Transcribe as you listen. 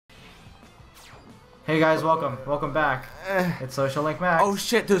Hey guys, welcome back. It's SocialLinkMax. Oh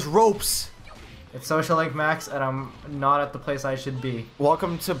shit, there's ropes! It's SocialLinkMax, and I'm not at the place I should be.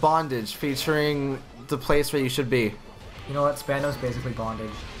 Welcome to Bondage, featuring the place where you should be. You know what? Spandam's basically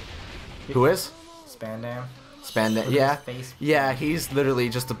bondage. Who is? Spandam. Spandam, Look at yeah. his face. Yeah, he's literally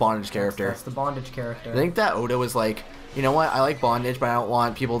just a bondage character. That's the bondage character. I think that Oda was like, you know what, I like bondage, but I don't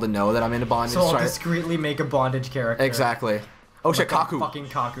want people to know that I'm into bondage. So I'll discreetly make a bondage character. Exactly. Oh shit, Like Kaku. Fucking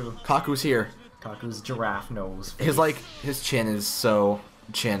Kaku. Kaku's here. Kaku's giraffe nose. His chin is so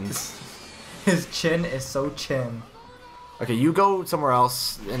chin. His chin is so chin. Okay, you go somewhere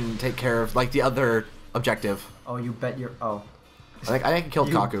else and take care of, like, the other objective. Oh, you bet your... Oh. I think I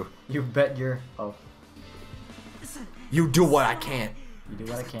killed Kaku. You bet your... Oh. You do what I can't. You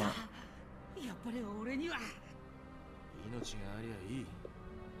do what I can't.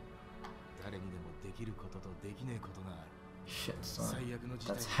 Shit, son.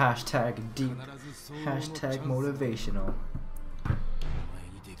 That's hashtag deep. Hashtag motivational.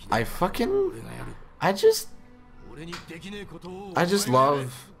 I just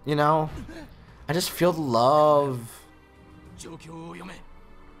love, you know, I just feel the love.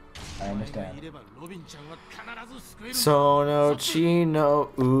 I understand. Sono Chino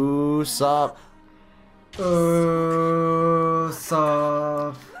Usopp. Usopp.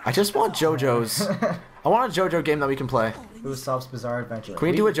 I just want JoJo's. I want a JoJo game that we can play. Usopp's Bizarre Adventure. Can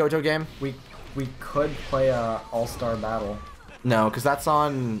we do a JoJo game? We could play a All-Star Battle. No, because that's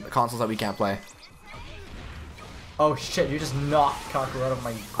on consoles that we can't play. Oh shit, you just knocked Kaku out of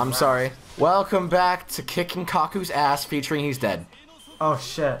my grasp. I'm sorry. Welcome back to Kicking Kaku's Ass featuring He's Dead. Oh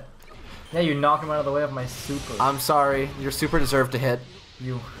shit. Yeah, you knocked him out of the way of my super. I'm sorry. Your super deserved to hit.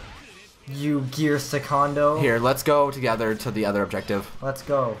 You gear secondo. Here, let's go together to the other objective. Let's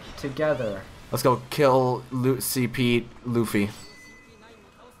go. Together. Let's go kill CP Luffy.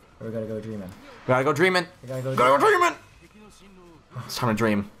 Or we gotta go dreaming. We gotta go dreaming. We gotta go dreaming. It's time to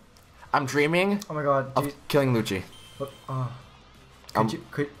dream. I'm dreaming Oh my god. of killing Lucci. Oh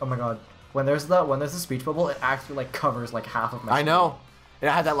my god. When there's a speech bubble, it actually like covers like half of my I know. And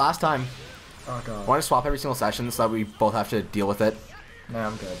I had that last time. Oh god. Want to swap every single session so that we both have to deal with it? Nah,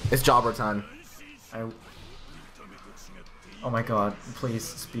 I'm good. It's jobber time. Oh my god, please,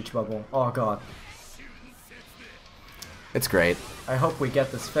 speech bubble. Oh god. It's great. I hope we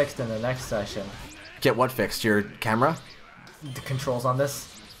get this fixed in the next session. Get what fixed? Your camera? The controls on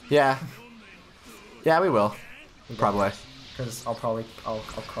this? Yeah. Yeah, we will. Probably. Because I'll cry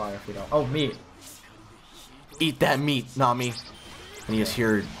if we don't. Oh, meat. Eat that meat, Nami. And you just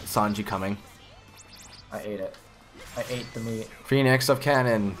hear Sanji coming. I ate it. I ate the meat. Phoenix of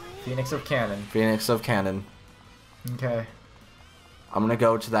Cannon. Phoenix of Cannon. Phoenix of Cannon. Okay. I'm gonna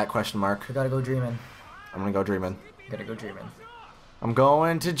go to that question mark. We gotta go dreaming. I'm gonna go dreaming. We gotta go dreaming. I'm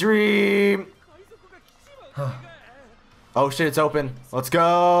going to dream. Oh shit, it's open. Let's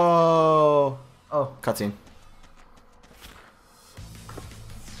go. Oh. Cutscene.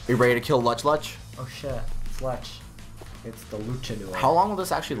 Are you ready to kill Luch Luch? Oh shit. It's Lech. It's the luchador. How long will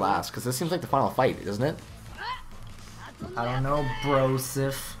this actually last? Because this seems like the final fight, doesn't it? I don't know, bro,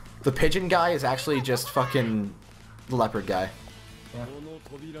 Sif. The pigeon guy is actually just fucking the leopard guy. Yeah.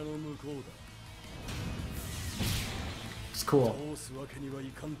 It's cool.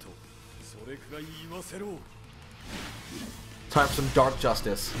 Time for some dark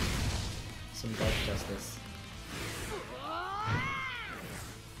justice. Some dark justice.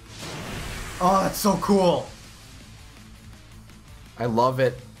 Oh, that's so cool! I love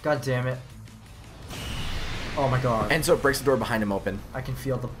it. God damn it. Oh my god. And so it breaks the door behind him open. I can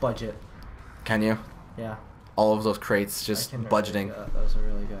feel the budget. Can you? Yeah. All of those crates just budgeting. Those are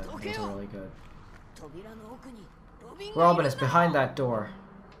really good. Those are really good. Robin is behind that door.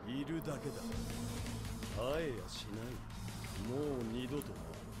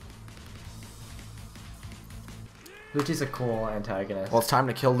 Lucci's a cool antagonist. Well, it's time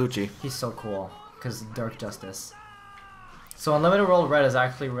to kill Lucci. He's so cool. Because Dark Justice. So Unlimited World Red is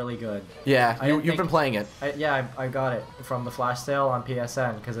actually really good. Yeah, you've been playing it. Yeah, I got it from the flash sale on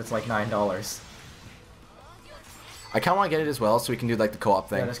PSN because it's like $9. I kind of want to get it as well so we can do like the co-op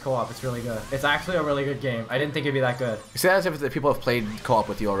thing. Yeah, this co-op, it's really good. It's actually a really good game. I didn't think it'd be that good. You say that as if the people have played co-op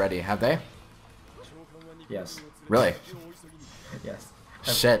with you already, have they? Yes. Really? Yes.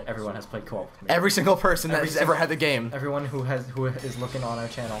 Shit. Everyone has played co-op with me. Every single person that has ever had the game. Everyone who is looking on our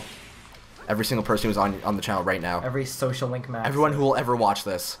channel. Every single person who's on the channel right now. Every SocialLinkMax. Everyone who will ever watch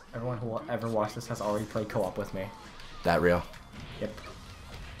this. Everyone who will ever watch this has already played co-op with me. That real. Yep.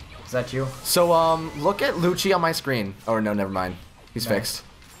 Is that you? So, look at Lucci on my screen. Oh, no, never mind. He's fixed.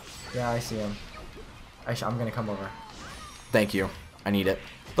 Yeah, I see him. I'm gonna come over. Thank you. I need it.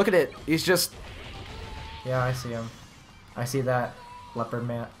 Look at it. He's just Yeah, I see him. I see that leopard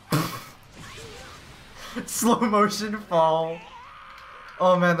man. Slow motion fall.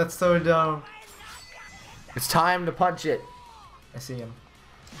 Oh man, that's so dumb. It's time to punch it. I see him.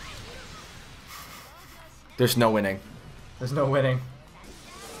 There's no winning. There's no winning.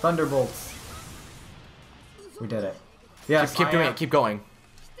 Thunderbolts. We did it. Yes, Keep doing it. Keep going.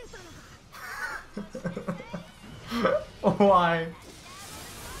 Why?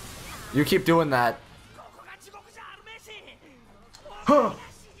 You keep doing that. Huh.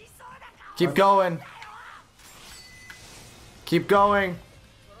 Keep going. Keep going.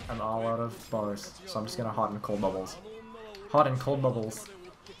 I'm all out of bars, so I'm just gonna hot and cold bubbles. Hot and cold bubbles.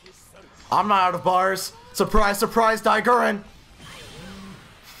 I'm not out of bars. Surprise, surprise, Daiguren.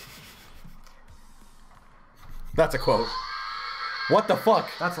 That's a quote. What the fuck?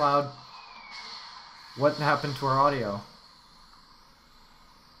 That's loud. What happened to our audio?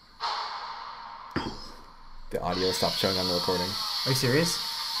 The audio stopped showing on the recording. Are you serious?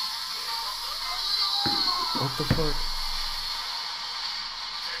 What the fuck?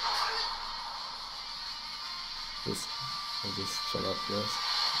 I'll just shut up for this.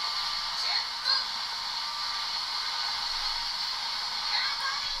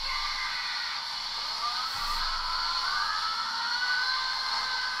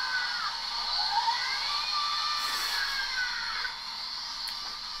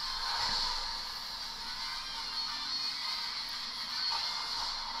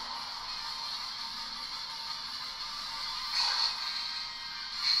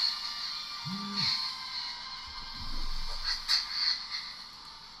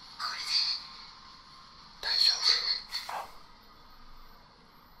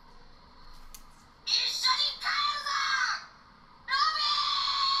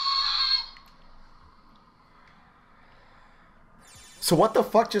 So what the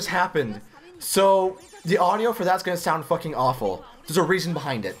fuck just happened? So the audio for that's gonna sound fucking awful. There's a reason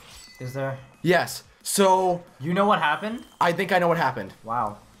behind it. Is there? Yes. So You know what happened? I think I know what happened.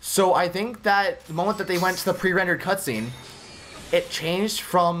 Wow. So I think that the moment that they went to the pre-rendered cutscene, it changed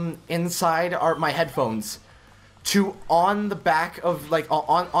from inside my headphones to on the back of like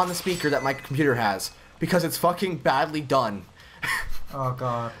on the speaker that my computer has because it's fucking badly done. Oh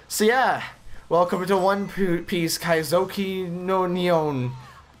god. So yeah, welcome to One Piece Kaizoki no Neon.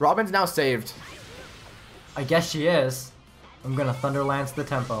 Robin's now saved. I guess she is. I'm gonna Thunder Lance the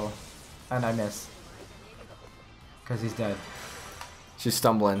tempo. And I miss. Because he's dead. She's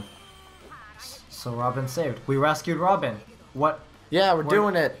stumbling. So Robin's saved. We rescued Robin. What? Yeah, we're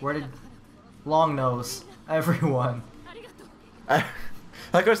doing it. Where did Long Nose? Everyone. That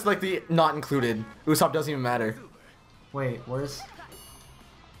goes to like the not included. Usopp doesn't even matter. Wait, where?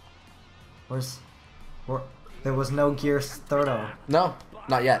 There was no Gear Thirdo. No,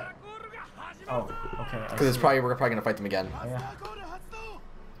 not yet. Oh, okay. Because it's probably we're probably gonna fight them again. Oh, yeah.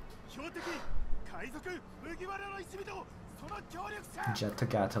 Jet to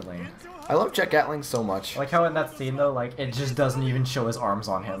Gatling. I love Jet Gatling so much. I like how in that scene though, like it just doesn't even show his arms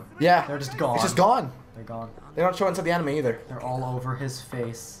on him. Yeah, They're just gone. It's just gone. They're gone. They don't show inside the anime either. They're all over his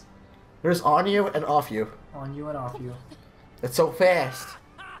face. There's on you and off you. On you and off you. It's so fast.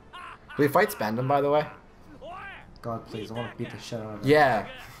 Do we fight Spandam, by the way? God, please, I want to beat the shit out of him. Yeah.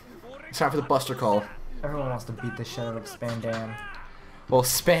 It's time for the Buster Call. Everyone wants to beat the shit out of Spandam. Well,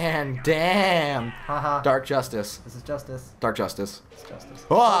 Spandam. Haha. Dark Justice. This is justice. Dark Justice. It's justice.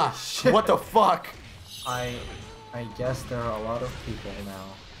 Ah! Shit. What the fuck? I guess there are a lot of people now.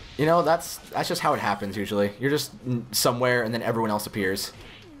 You know, that's just how it happens usually. You're just somewhere and then everyone else appears.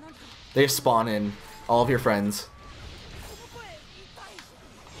 They just spawn in. All of your friends.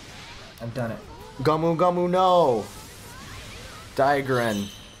 I've done it. Gamu Gamu no! Daiguren.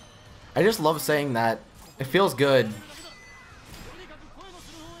 I just love saying that. It feels good.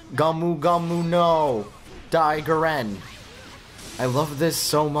 Gamu Gamu no! Daiguren. I love this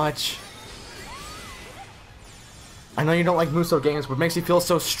so much. I know you don't like Muso games, but it makes you feel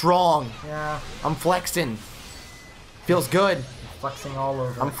so strong. Yeah. I'm flexing. Feels good. I'm flexing all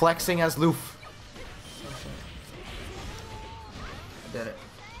over. I'm flexing as Luffy. I did it.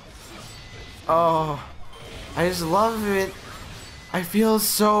 Oh, I just love it. I feel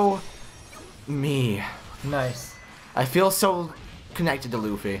so me. Nice. I feel so connected to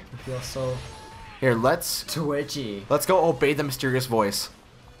Luffy. I feel so Here, let's twitchy. go obey the mysterious voice.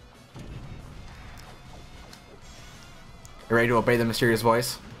 You ready to obey the mysterious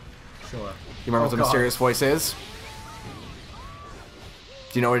voice? Sure. You remember what the mysterious voice is?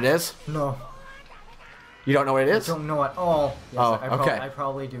 Do you know what it is? No. You don't know what it I is? don't know at all. Yes, Oh, I okay. I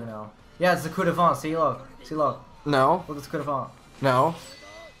probably do know. Yeah, it's the coup de vent. See, look. See, look. No. Look, it's coup de vent. No.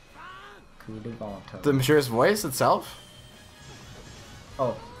 defeated Voluntoad. The mysterious voice itself?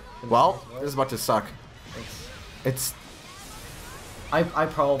 Oh. Well, this is about to suck. It's... I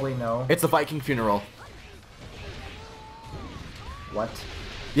probably know. It's the Viking funeral. What?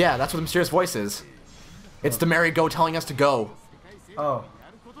 Yeah, that's what the mysterious voice is. It's the merry-go telling us to go. Oh.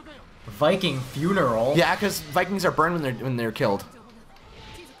 Viking funeral? Yeah, because Vikings are burned when they're killed.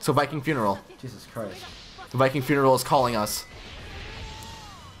 So Viking funeral. Jesus Christ. The Viking funeral is calling us.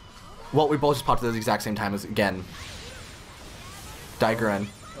 Well, we both just popped at the exact same time as again. Digren.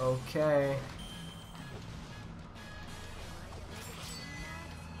 Okay.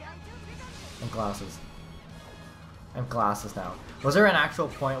 And glasses. I have glasses now. Was there an actual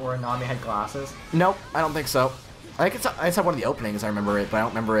point where Nami had glasses? Nope, I don't think so. I think it's at one of the openings, I remember it, but I don't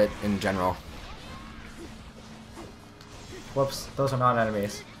remember it in general. Whoops, those are not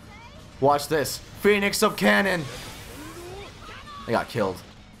enemies. Watch this. Phoenix of Cannon! I got killed.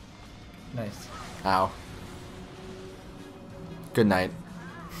 Nice. Ow. Good night.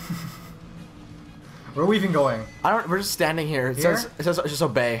 Where are we even going? We're just standing here. It Here? says just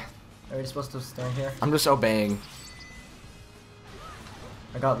obey. Are we supposed to stand here? I'm just obeying.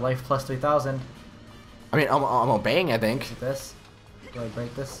 I got life plus 3,000. I mean, I'm obeying, I think. Is it this? Do I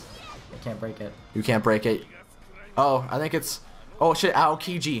break this? I can't break it. You can't break it. Oh, I think it's... Oh shit,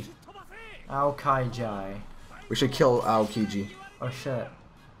 Aokiji. Aokaijai. We should kill Aokiji. Oh shit.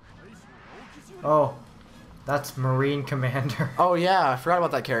 Oh. That's Marine Commander. Oh yeah, I forgot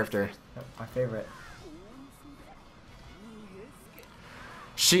about that character. My favorite.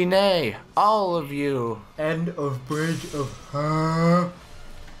 Shine, all of you. End of Bridge of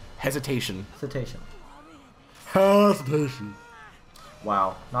Hesitation. Hesitation. Hesitation.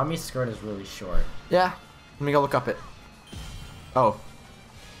 Wow, Nami's skirt is really short. Yeah, let me go look up it. Oh.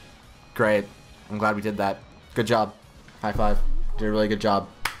 Great. I'm glad we did that. Good job. High five. Did a really good job.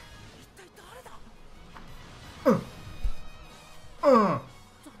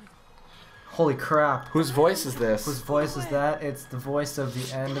 Holy crap. Whose voice is this? Whose voice is that? It's the voice of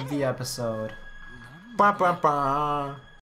the end of the episode. Bah, bah, bah.